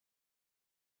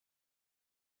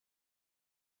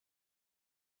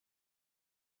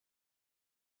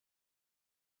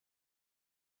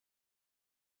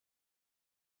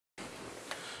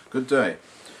Good day.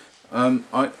 I'm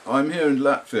here in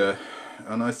Latvia,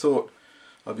 and I thought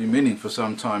I've been meaning for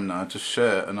some time now to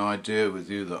share an idea with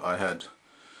you that I had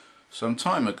some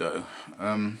time ago,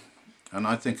 and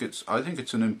I think it's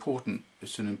an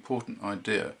important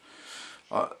idea.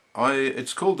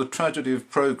 It's called the tragedy of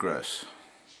progress.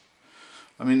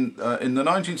 I mean, in the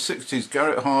 1960s,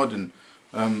 Garrett Harding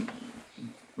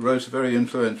wrote a very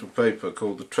influential paper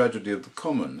called The Tragedy of the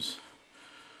Commons.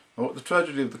 And what the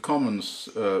Tragedy of the Commons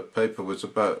paper was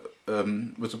about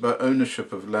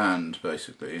ownership of land,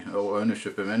 basically, or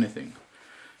ownership of anything,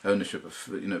 ownership of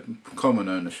common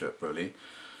ownership, really,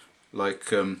 like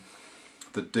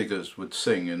the diggers would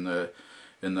sing in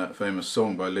that famous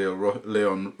song by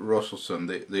Leon Rosselson.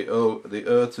 The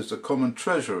earth is a common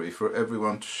treasury for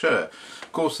everyone to share.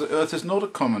 Of course, the earth is not a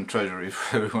common treasury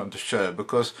for everyone to share,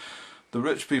 because the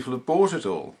rich people have bought it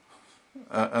all.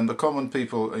 And the common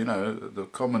people, the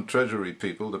common treasury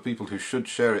people, the people who should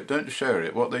share it, don't share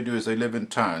it. What they do is they live in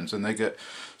towns and they get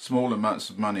small amounts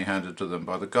of money handed to them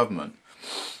by the government.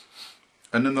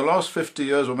 And in the last 50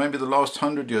 years, or maybe the last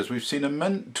 100 years, we've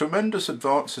seen tremendous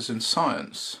advances in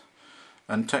science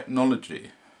and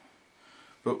technology.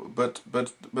 But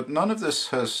none of this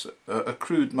has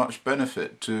accrued much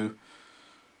benefit to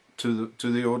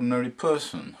the ordinary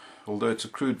person, although it's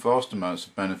accrued vast amounts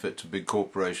of benefit to big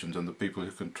corporations and the people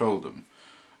who control them,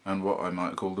 and what I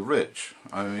might call the rich.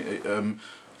 I mean,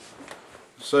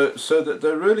 so that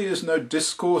there really is no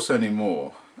discourse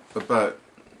anymore about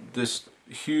this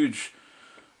huge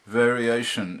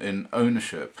variation in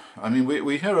ownership. I mean,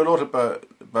 we hear a lot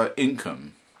about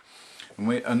income,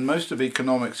 and most of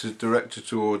economics is directed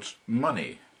towards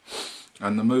money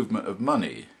and the movement of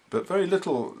money, but very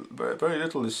little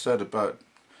is said about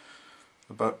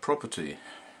property,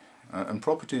 and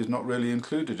property is not really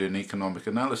included in economic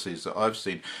analyses that I've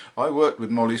seen. I worked with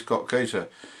Molly Scott Cater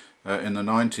in the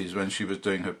 90s when she was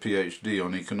doing her PhD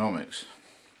on economics,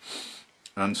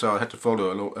 and so I had to sort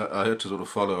of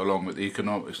follow along with the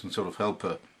economics and sort of help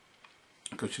her,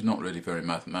 because she's not really very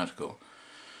mathematical.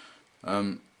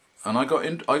 And I got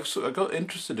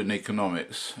interested in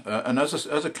economics, and as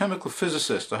a chemical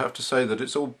physicist, I have to say that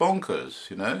it's all bonkers,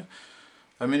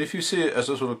 I mean, if you see it as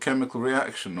a sort of chemical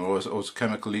reaction, or as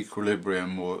chemical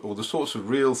equilibrium, or the sorts of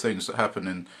real things that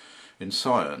happen in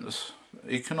science,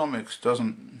 economics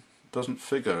doesn't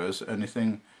figure as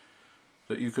anything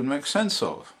that you can make sense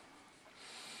of.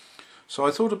 So I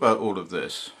thought about all of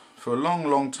this for a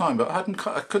long time, but I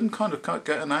couldn't kind of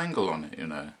get an angle on it.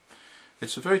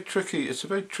 It's a very tricky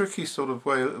sort of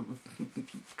way,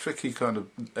 tricky kind of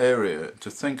area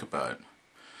to think about.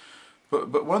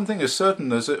 But one thing is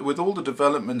certain, is that with all the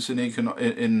developments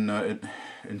in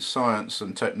science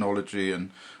and technology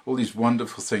and all these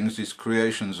wonderful things, these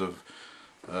creations of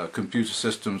computer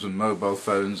systems and mobile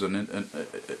phones and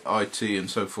IT and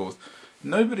so forth,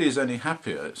 nobody is any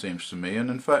happier, it seems to me, and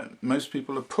in fact most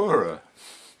people are poorer.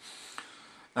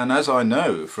 And as I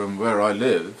know from where I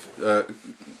live,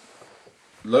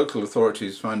 local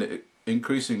authorities find it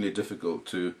increasingly difficult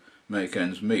to make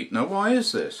ends meet. Now, why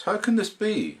is this? How can this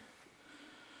be?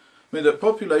 I mean, the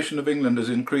population of England has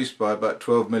increased by about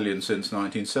 12 million since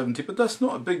 1970, but that's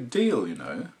not a big deal,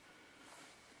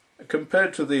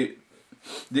 compared to the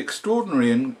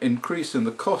extraordinary increase in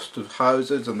the cost of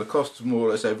houses and the cost of more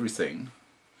or less everything.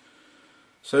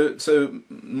 So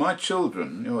my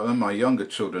children, and my younger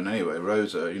children anyway,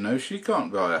 Rosa, she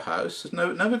can't buy a house. She's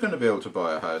never going to be able to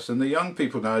buy a house. And the young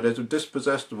people nowadays are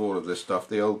dispossessed of all of this stuff.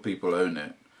 The old people own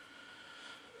it.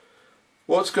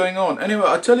 What's going on? Anyway,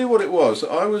 I tell you what it was.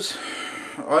 I was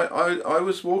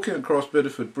walking across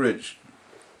Bideford Bridge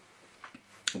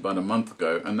about a month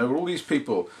ago, and there were all these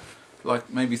people, like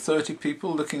maybe 30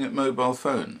 people, looking at mobile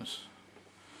phones.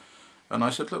 And I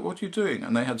said, look, what are you doing?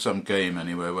 And they had some game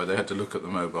anyway where they had to look at the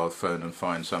mobile phone and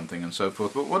find something and so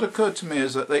forth. But what occurred to me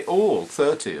is that they all,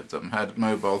 30 of them, had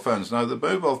mobile phones. Now, the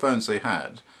mobile phones they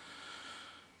had,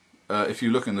 if you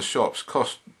look in the shops,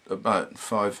 cost about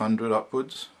 500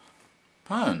 upwards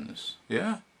pounds,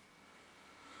 yeah?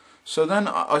 So then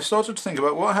I started to think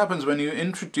about what happens when you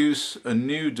introduce a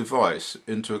new device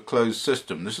into a closed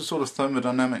system. This is sort of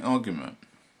thermodynamic argument.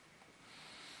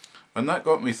 And that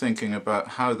got me thinking about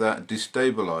how that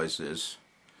destabilizes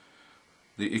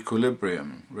the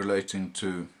equilibrium relating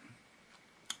to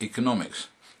economics.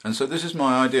 And so this is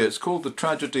my idea. It's called the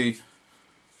tragedy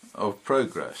of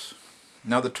progress.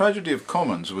 Now, the tragedy of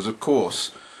commons was, of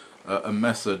course, a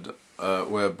method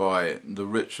whereby the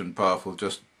rich and powerful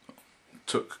just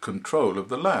took control of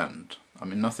the land. I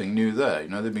mean, nothing new there.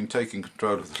 They've been taking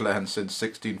control of the land since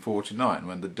 1649,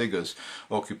 when the diggers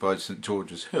occupied St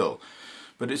George's Hill.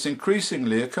 but it's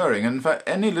increasingly occurring. And in fact,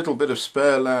 any little bit of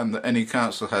spare land that any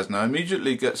council has now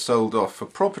immediately gets sold off for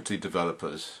property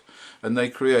developers, and they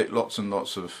create lots and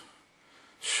lots of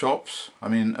shops. I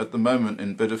mean, at the moment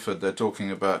in Bideford they're talking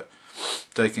about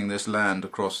taking this land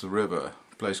across the river,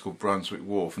 a place called Brunswick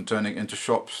Wharf, and turning it into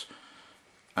shops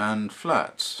and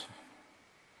flats.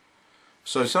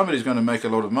 So somebody's going to make a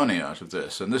lot of money out of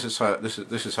this, and this is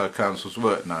how councils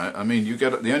work now. I mean,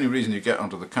 the only reason you get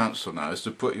onto the council now is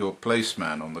to put your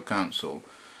placeman on the council,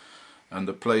 and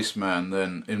the placeman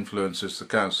then influences the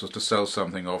council to sell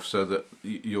something off so that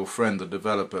your friend the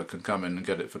developer can come in and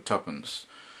get it for twopence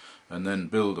and then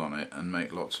build on it and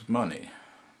make lots of money.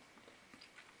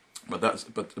 So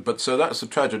that's the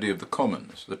tragedy of the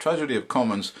commons. The tragedy of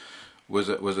commons was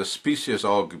a specious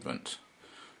argument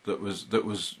that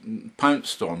was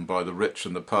pounced on by the rich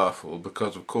and the powerful,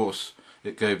 because of course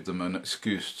it gave them an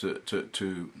excuse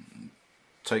to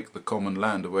take the common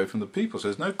land away from the people. So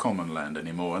there's no common land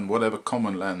anymore, and whatever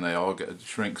common land they are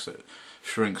shrinks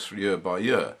year by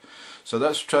year. So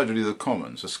that's the tragedy of the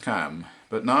commons, a scam.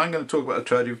 But now I'm going to talk about the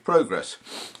tragedy of progress.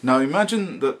 Now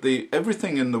imagine that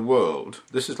everything in the world,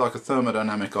 this is like a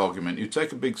thermodynamic argument. You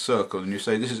take a big circle and you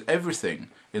say this is everything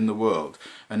in the world,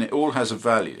 and it all has a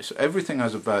value. So everything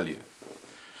has a value.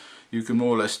 You can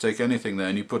more or less take anything there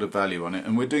and you put a value on it.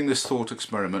 And we're doing this thought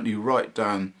experiment. You write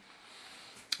down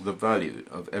the value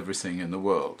of everything in the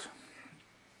world.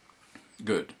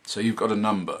 Good. So you've got a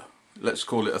number. Let's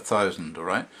call it 1,000, all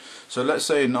right? So let's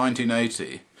say in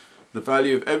 1980, the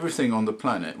value of everything on the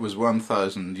planet was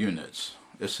 1,000 units.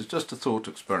 This is just a thought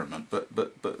experiment,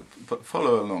 but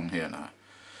follow along here now.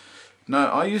 Now,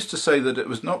 I used to say that it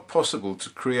was not possible to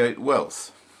create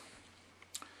wealth,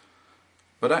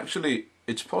 but actually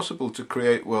it's possible to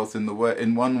create wealth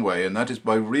in one way, and that is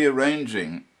by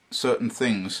rearranging certain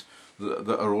things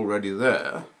that are already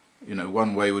there. You know,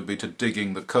 one way would be to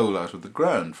digging the coal out of the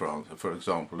ground, for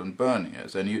example, and burning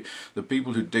it. Then the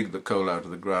people who dig the coal out of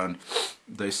the ground,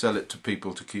 they sell it to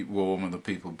people to keep warm, and the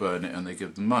people burn it and they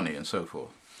give them money and so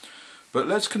forth. But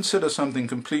let's consider something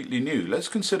completely new. Let's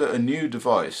consider a new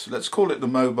device. Let's call it the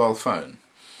mobile phone.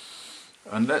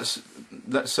 And let's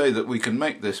say that we can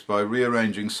make this by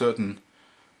rearranging certain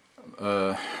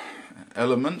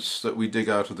elements that we dig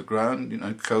out of the ground, you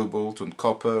know, cobalt and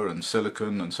copper and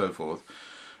silicon and so forth.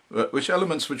 Which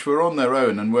elements which were on their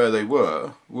own and where they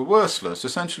were worthless,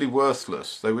 essentially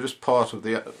worthless. They were just part of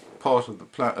the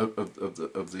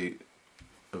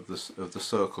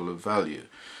circle of value.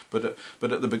 But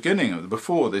at the beginning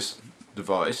before this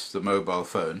device, the mobile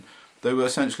phone, they were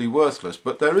essentially worthless.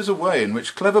 But there is a way in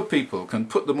which clever people can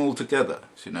put them all together,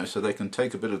 you know, so they can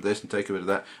take a bit of this and take a bit of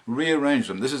that, rearrange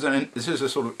them. This is a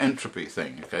sort of entropy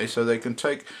thing, okay? So they can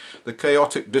take the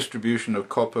chaotic distribution of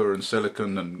copper and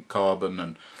silicon and carbon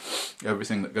and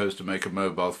everything that goes to make a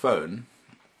mobile phone,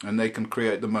 and they can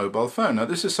create the mobile phone. Now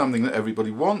this is something that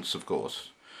everybody wants, of course,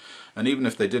 and even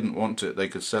if they didn't want it, they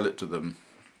could sell it to them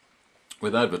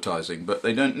with advertising, but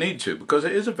they don't need to, because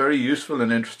it is a very useful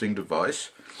and interesting device.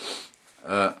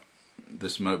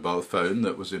 This mobile phone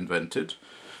that was invented,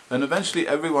 and eventually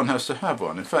everyone has to have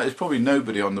one. In fact, there's probably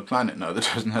nobody on the planet now that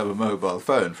doesn't have a mobile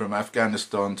phone, from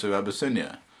Afghanistan to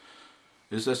Abyssinia.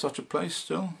 Is there such a place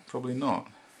still? Probably not.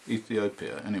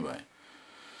 Ethiopia, anyway.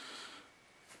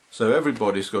 So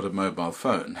everybody's got a mobile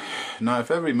phone. Now if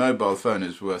every mobile phone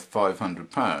is worth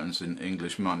 £500 in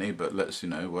English money, but let's, you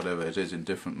know, whatever it is in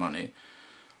different money,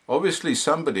 obviously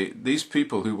these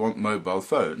people who want mobile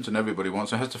phones, and everybody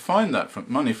wants it, has to find that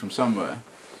money from somewhere.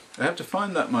 They have to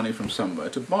find that money from somewhere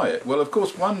to buy it. Well, of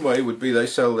course, one way would be they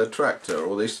sell their tractor,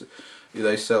 or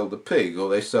they sell the pig, or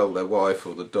they sell their wife,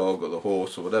 or the dog, or the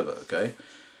horse, or whatever. Okay,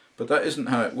 but that isn't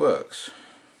how it works,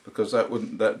 because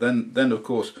then of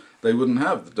course they wouldn't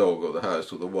have the dog, or the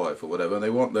house, or the wife, or whatever. And they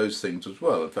want those things as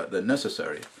well. In fact, they're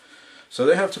necessary. So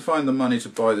they have to find the money to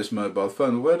buy this mobile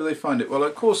phone. Where do they find it? Well,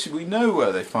 of course, we know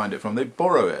where they find it from. They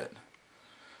borrow it.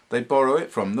 They borrow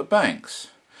it from the banks.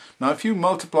 Now, if you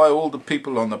multiply all the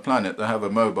people on the planet that have a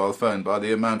mobile phone by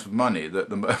the amount of money that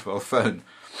the mobile phone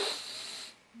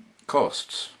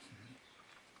costs,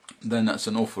 then that's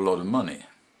an awful lot of money.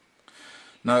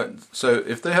 Now, so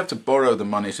if they have to borrow the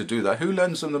money to do that, who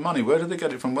lends them the money? Where do they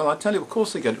get it from? Well, I tell you, of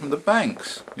course they get it from the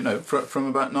banks. You know, from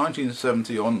about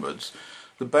 1970 onwards,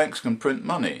 the banks can print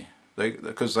money,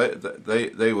 because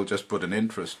they will just put an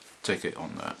interest ticket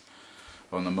on that,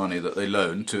 on the money that they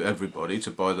loan to everybody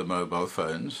to buy the mobile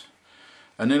phones.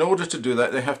 And in order to do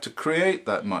that, they have to create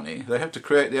that money. They have to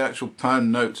create the actual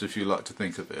pound notes, if you like to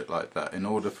think of it like that, in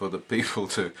order for the people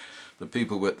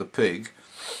with the pig,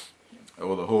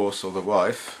 or the horse, or the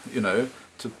wife, you know,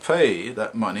 to pay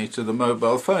that money to the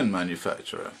mobile phone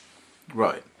manufacturer.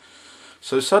 Right.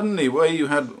 So suddenly, where you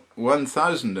had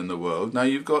 1,000 in the world, now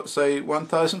you've got, say,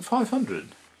 1,500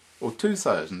 or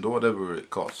 2,000 or whatever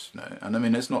it costs. You know? And I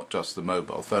mean, it's not just the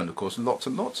mobile phone, of course, lots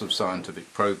and lots of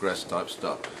scientific progress type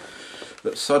stuff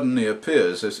that suddenly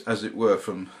appears, as it were,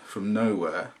 from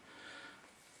nowhere,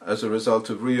 as a result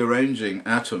of rearranging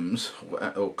atoms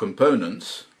or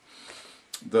components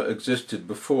that existed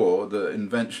before the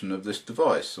invention of this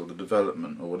device or the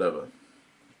development or whatever.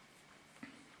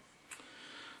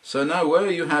 So now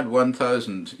where you had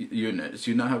 1,000 units,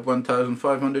 you now have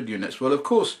 1,500 units. Well, of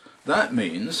course, that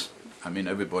means, I mean,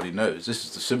 everybody knows, this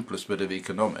is the simplest bit of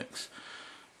economics.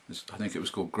 I think it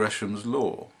was called Gresham's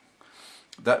law.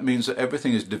 That means that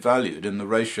everything is devalued in the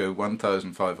ratio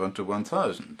 1,500 to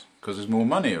 1,000, because there's more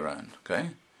money around,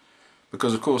 okay?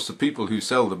 Because, of course, the people who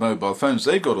sell the mobile phones,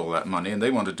 they've got all that money and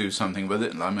they want to do something with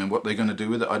it. I mean, what they're going to do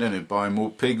with it, I don't know, buy more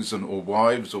pigs or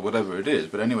wives or whatever it is.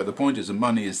 But anyway, the point is the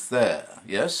money is there,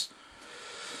 yes?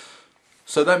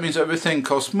 So that means everything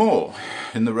costs more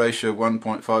in the ratio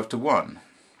 1.5 to 1.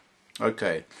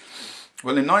 Okay.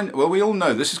 Well, we all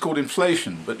know this is called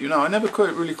inflation, but you know, I never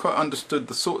really quite understood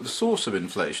the source of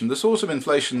inflation. The source of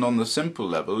inflation on the simple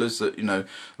level is that, you know,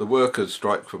 the workers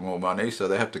strike for more money, so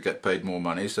they have to get paid more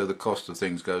money, so the cost of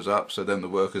things goes up, so then the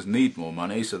workers need more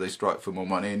money, so they strike for more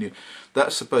money, and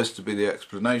that's supposed to be the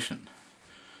explanation.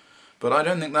 But I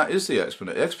don't think that is the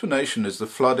explanation. The explanation is the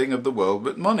flooding of the world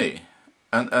with money,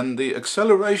 and the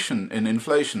acceleration in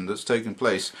inflation that's taken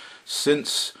place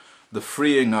since the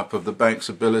freeing up of the bank's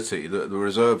ability, the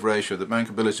reserve ratio, the bank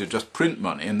ability to just print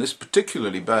money, and this is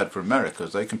particularly bad for America,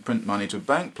 as they can print money to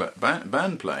band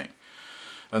playing.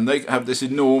 And they have this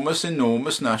enormous,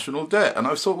 enormous national debt. And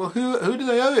I thought, well, who do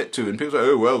they owe it to? And people say,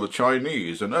 oh, well, the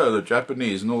Chinese, and oh, the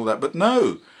Japanese, and all that. But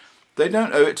no, they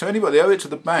don't owe it to anybody. They owe it to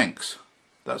the banks.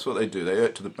 That's what they do. They owe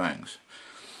it to the banks.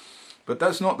 But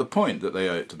that's not the point, that they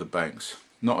owe it to the banks.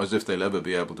 Not as if they'll ever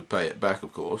be able to pay it back,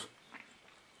 of course.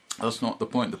 That's not the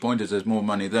point. The point is there's more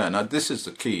money there. Now this is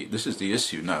the key, this is the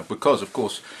issue now, because of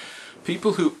course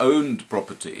people who owned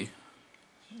property,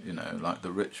 you know, like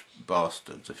the rich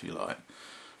bastards, if you like,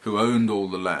 who owned all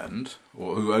the land,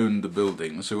 or who owned the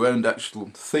buildings, who owned actual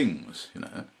things, you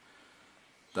know,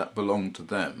 that belonged to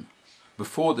them,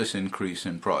 before this increase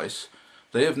in price,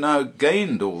 they have now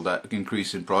gained all that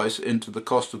increase in price into the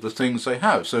cost of the things they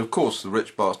have. So of course the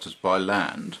rich bastards buy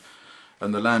land,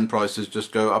 and the land prices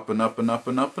just go up and up and up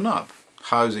and up and up.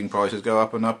 Housing prices go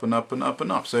up and up and up and up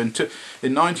and up. So in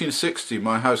 1960,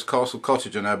 my house, Castle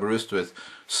Cottage in Aberystwyth,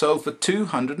 sold for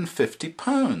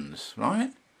 £250,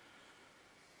 right?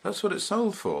 That's what it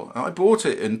sold for. I bought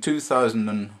it in 2000,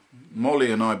 and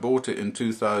Molly and I bought it in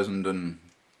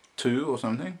 2002 or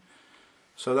something.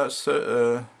 So that's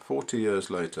 40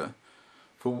 years later,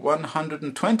 for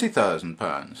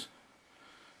 £120,000.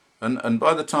 And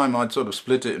by the time I'd sort of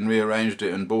split it and rearranged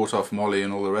it and bought off Molly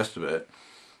and all the rest of it,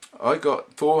 I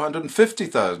got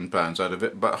 £450,000 out of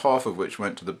it, about half of which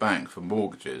went to the bank for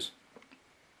mortgages.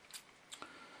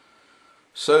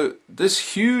 So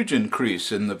this huge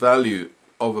increase in the value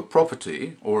of a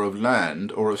property or of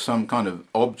land or of some kind of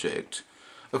object,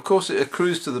 of course it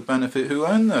accrues to the benefit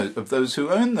of those who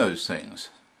own those things.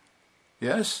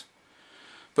 Yes?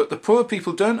 But the poor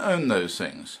people don't own those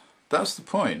things. That's the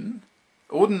point.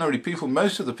 Ordinary people,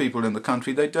 most of the people in the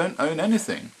country, they don't own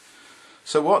anything.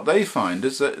 So what they find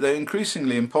is that they're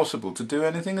increasingly impossible to do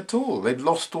anything at all. They've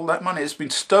lost all that money. It's been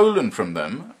stolen from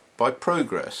them by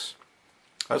progress.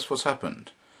 That's what's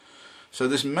happened. So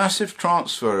this massive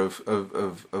transfer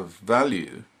of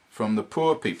value from the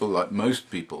poor people, like most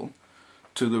people,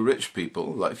 to the rich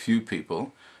people, like few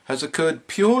people, has occurred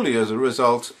purely as a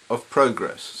result of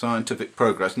progress, scientific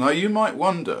progress. Now you might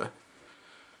wonder,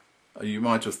 you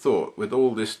might have thought, with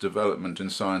all this development in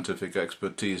scientific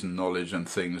expertise and knowledge and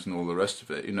things and all the rest of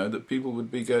it, you know, that people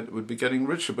would be getting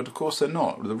richer, but of course they're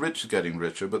not. The rich are getting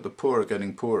richer, but the poor are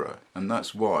getting poorer, and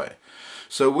that's why.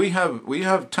 So we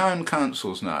have town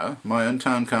councils now, my own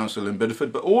town council in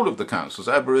Bideford, but all of the councils.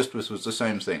 Aberystwyth was the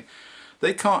same thing.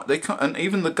 They can't, and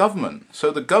even the government. So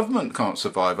the government can't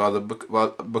survive either,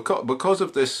 because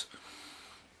of this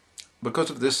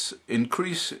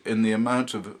increase in the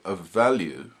amount of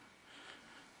value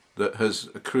that has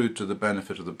accrued to the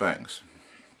benefit of the banks.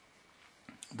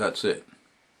 That's it.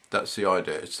 That's the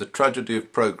idea. It's the tragedy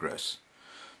of progress.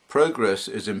 Progress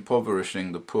is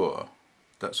impoverishing the poor.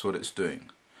 That's what it's doing.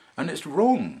 And it's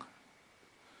wrong.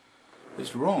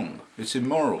 It's wrong. It's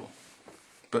immoral.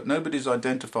 But nobody's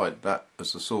identified that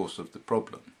as the source of the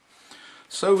problem.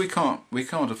 So we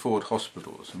can't afford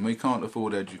hospitals, and we can't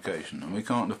afford education, and we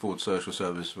can't afford social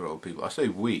service for old people. I say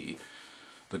we.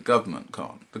 The government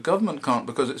can't. The government can't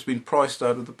because it's been priced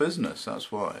out of the business,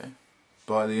 that's why,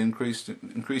 by the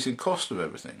increasing cost of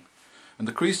everything. And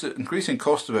the increasing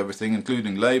cost of everything,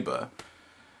 including labour,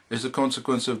 is a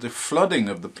consequence of the flooding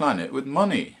of the planet with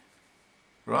money,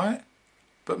 right?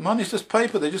 But money's just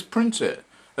paper, they just print it,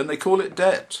 and they call it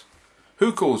debt.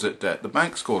 Who calls it debt? The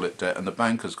banks call it debt, and the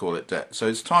bankers call it debt. So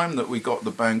it's time that we got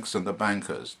the banks and the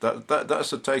bankers. That's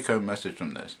the take-home message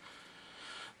from this.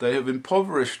 They have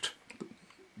impoverished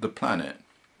the planet,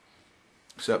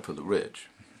 except for the rich,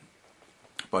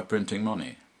 by printing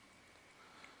money.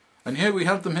 And here we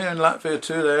have them here in Latvia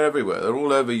too. They're everywhere. They're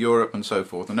all over Europe and so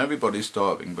forth, and everybody's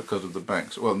starving because of the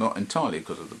banks. Well, not entirely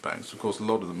because of the banks. Of course, a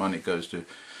lot of the money goes to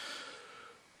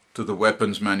the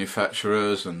weapons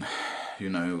manufacturers and, you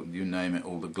know, you name it,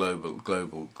 all the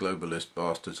globalist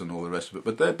bastards and all the rest of it.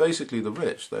 But they're basically the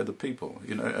rich. They're the people,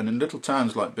 you know. And in little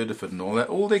towns like Bideford and all that,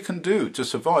 all they can do to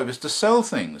survive is to sell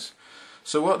things.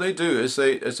 So what they do is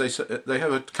they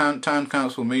have a town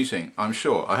council meeting. I'm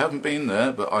sure I haven't been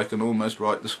there, but I can almost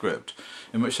write the script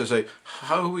in which they say,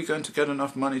 how are we going to get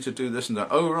enough money to do this and that?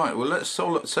 Oh right, well let's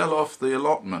sell off the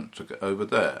allotment over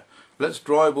there. Let's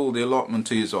drive all the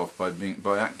allotmentees off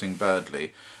by acting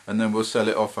badly, and then we'll sell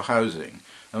it off for housing.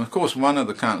 And of course one of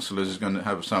the councillors is going to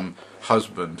have some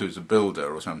husband who's a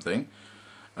builder or something.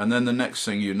 And then the next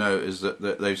thing you know is that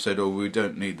they've said, oh, we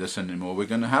don't need this anymore. We're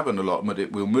going to have an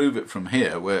allotment. We'll move it from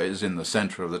here, where it is in the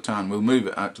centre of the town. We'll move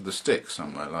it out to the sticks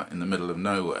somewhere, like in the middle of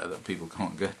nowhere that people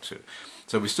can't get to.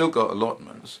 So we've still got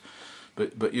allotments.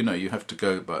 But you know, you have to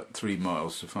go about 3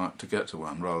 miles to get to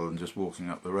one, rather than just walking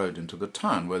up the road into the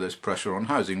town where there's pressure on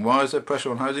housing. Why is there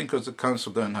pressure on housing? Because the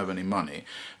council don't have any money.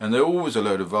 And there are always a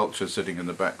load of vultures sitting in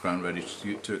the background ready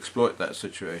to exploit that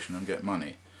situation and get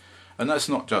money. And that's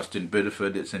not just in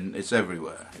Bideford, it's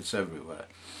everywhere. It's everywhere.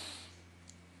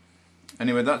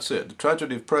 Anyway, that's it. The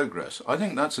tragedy of progress. I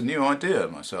think that's a new idea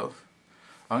myself.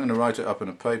 I'm going to write it up in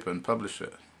a paper and publish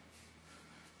it.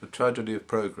 The tragedy of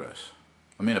progress.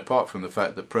 I mean, apart from the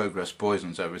fact that progress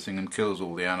poisons everything and kills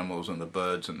all the animals and the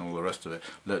birds and all the rest of it,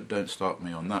 don't start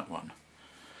me on that one.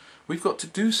 We've got to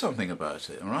do something about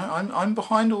it, all right? I'm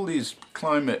behind all these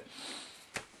climate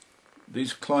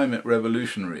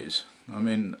revolutionaries. I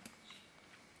mean,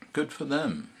 good for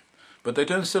them. But they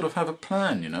don't sort of have a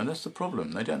plan, you know, that's the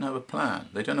problem. They don't have a plan.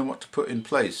 They don't know what to put in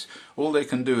place. All they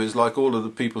can do is, like all of the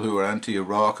people who are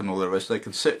anti-Iraq and all the rest, they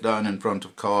can sit down in front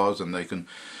of cars and they can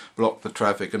block the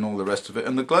traffic and all the rest of it.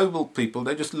 And the global people,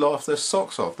 they just laugh their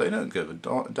socks off. They don't give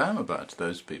a damn about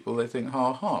those people. They think,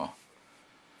 ha ha.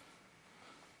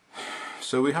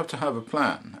 So we have to have a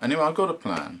plan. Anyway, I've got a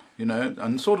plan, you know,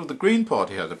 and sort of the Green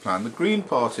Party has a plan. The Green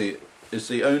Party is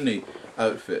the only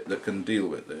outfit that can deal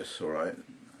with this, all right?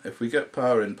 If we get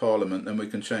power in Parliament, then we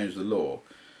can change the law.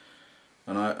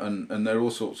 And there are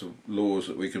all sorts of laws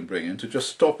that we can bring in to just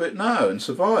stop it now and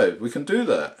survive. We can do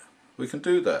that. We can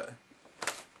do that.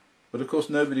 But of course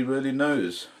nobody really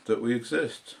knows that we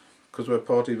exist, because we're a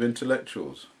party of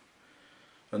intellectuals.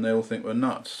 And they all think we're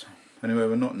nuts. Anyway,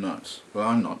 we're not nuts. Well,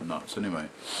 I'm not nuts, anyway.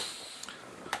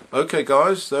 Okay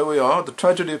guys, there we are. The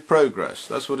tragedy of progress.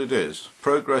 That's what it is.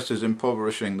 Progress is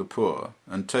impoverishing the poor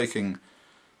and taking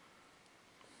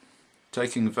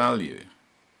value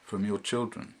from your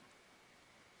children.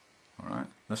 Alright?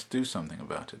 Let's do something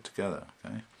about it together,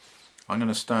 okay? I'm going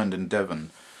to stand in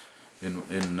Devon, in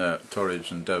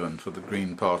Torridge and Devon, for the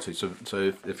Green Party.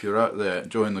 So if you're out there,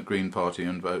 join the Green Party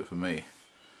and vote for me.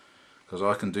 Because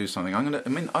I can do something.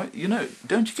 You know,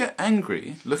 don't you get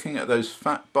angry looking at those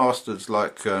fat bastards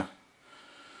like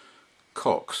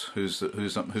Cox, who's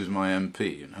my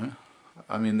MP, you know?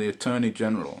 I mean, the Attorney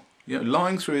General. You know,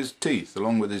 lying through his teeth,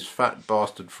 along with his fat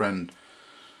bastard friend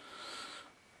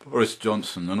Boris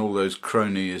Johnson and all those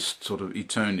cronyist sort of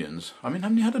Etonians. I mean,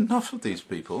 haven't you had enough of these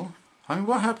people? I mean,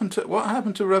 what happened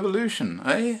to revolution,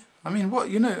 eh? I mean, what,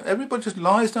 you know, everybody just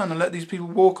lies down and let these people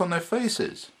walk on their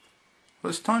faces. Well,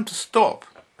 it's time to stop,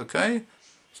 okay?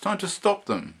 It's time to stop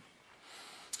them.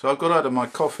 So I got out of my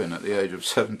coffin at the age of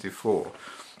 74.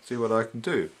 See what I can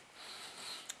do.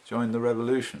 Join the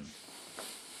revolution.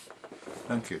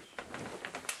 Thank you.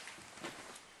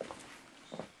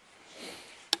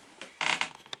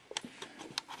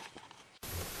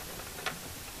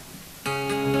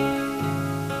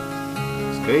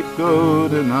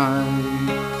 Scapegoat and I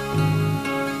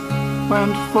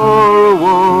went for a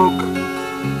walk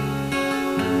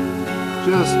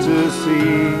just to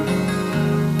see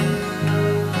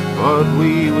what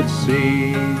we would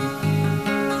see.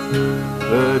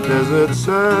 The desert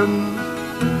sun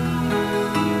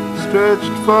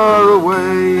stretched far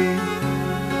away,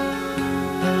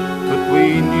 but we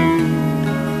knew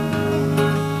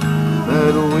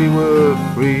that we were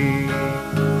free.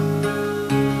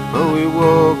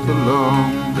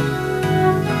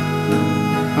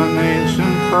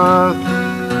 path.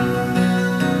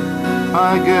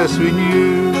 I guess we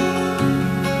knew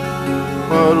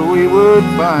what we would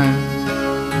find.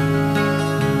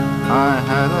 I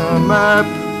had a map,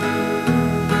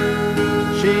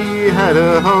 she had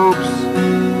her hopes.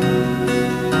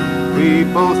 We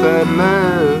both had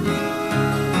left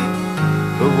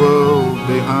the world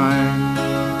behind.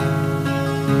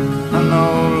 And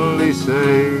only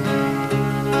say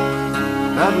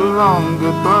that long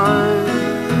goodbye.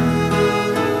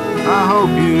 I hope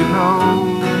you know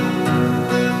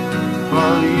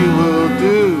what you will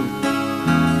do.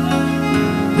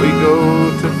 We go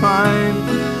to find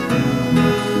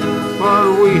what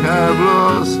we have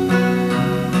lost,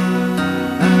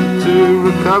 and to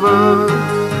recover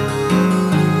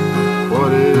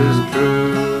what is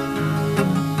true.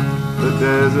 The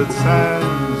desert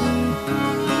sands,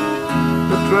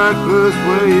 the trackless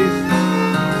waste,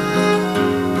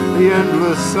 the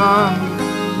endless sun,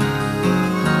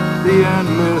 the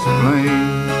endless plain.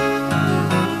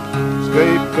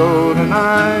 Scapegoat and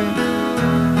I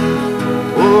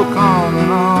walk on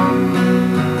and on,